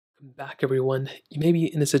Welcome back, everyone. You may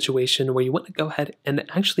be in a situation where you want to go ahead and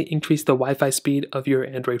actually increase the Wi-Fi speed of your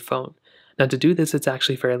Android phone. Now, to do this, it's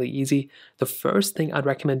actually fairly easy. The first thing I'd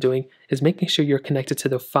recommend doing is making sure you're connected to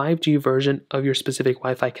the 5G version of your specific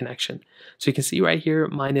Wi-Fi connection. So you can see right here,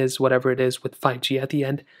 mine is whatever it is with 5G at the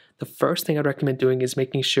end. The first thing I'd recommend doing is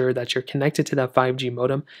making sure that you're connected to that 5G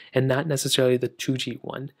modem and not necessarily the 2G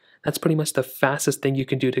one. That's pretty much the fastest thing you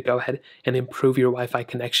can do to go ahead and improve your Wi-Fi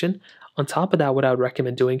connection. On top of that, what I would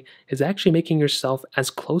recommend doing is actually making yourself as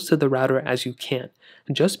close to the router as you can.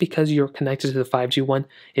 And just because you're connected to the 5G one,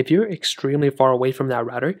 if you're extremely far away from that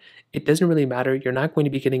router, it doesn't really matter. You're not going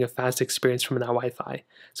to be getting a fast experience from that Wi-Fi.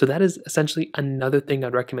 So that is essentially another thing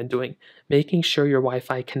I'd recommend doing. Making sure your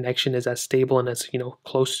Wi-Fi connection is as stable and as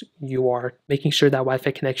close you are. Making sure that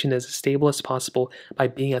Wi-Fi connection is as stable as possible by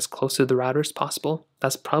being as close to the router as possible.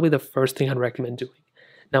 That's probably the first thing I'd recommend doing.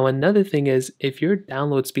 Now, another thing is if your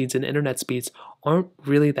download speeds and internet speeds aren't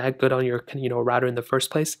really that good on your router in the first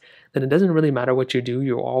place, then it doesn't really matter what you do.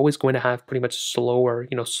 You're always going to have pretty much slower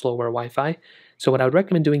Wi-Fi. So what I would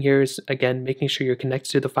recommend doing here is, again, making sure you're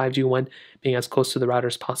connected to the 5G one, being as close to the router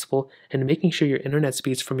as possible, and making sure your internet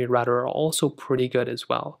speeds from your router are also pretty good as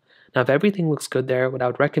well. Now, if everything looks good there, what I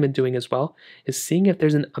would recommend doing as well is seeing if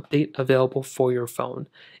there's an update available for your phone.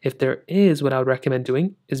 If there is, what I would recommend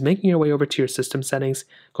doing is making your way over to your system settings,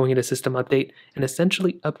 going into system update, and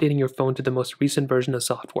essentially updating your phone to the most recent version of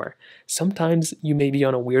software. Sometimes you may be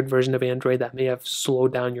on a weird version of Android that may have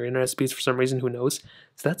slowed down your internet speeds for some reason, who knows?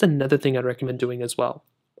 So that's another thing I'd recommend doing as well.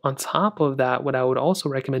 On top of that, what I would also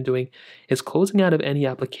recommend doing is closing out of any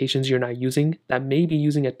applications you're not using that may be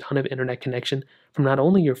using a ton of internet connection from not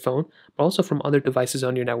only your phone, but also from other devices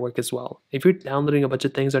on your network as well. If you're downloading a bunch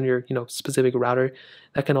of things on your specific router,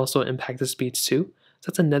 that can also impact the speeds too. So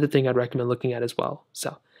that's another thing I'd recommend looking at as well.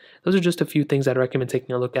 So those are just a few things I'd recommend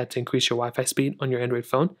taking a look at to increase your Wi-Fi speed on your Android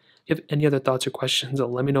phone. If you have any other thoughts or questions,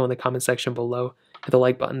 let me know in the comment section below. Hit the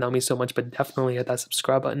like button, that would mean so much, but definitely hit that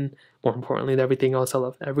subscribe button. More importantly than everything else, I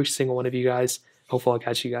love every single one of you guys. Hopefully I'll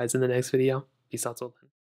catch you guys in the next video. Peace out till then.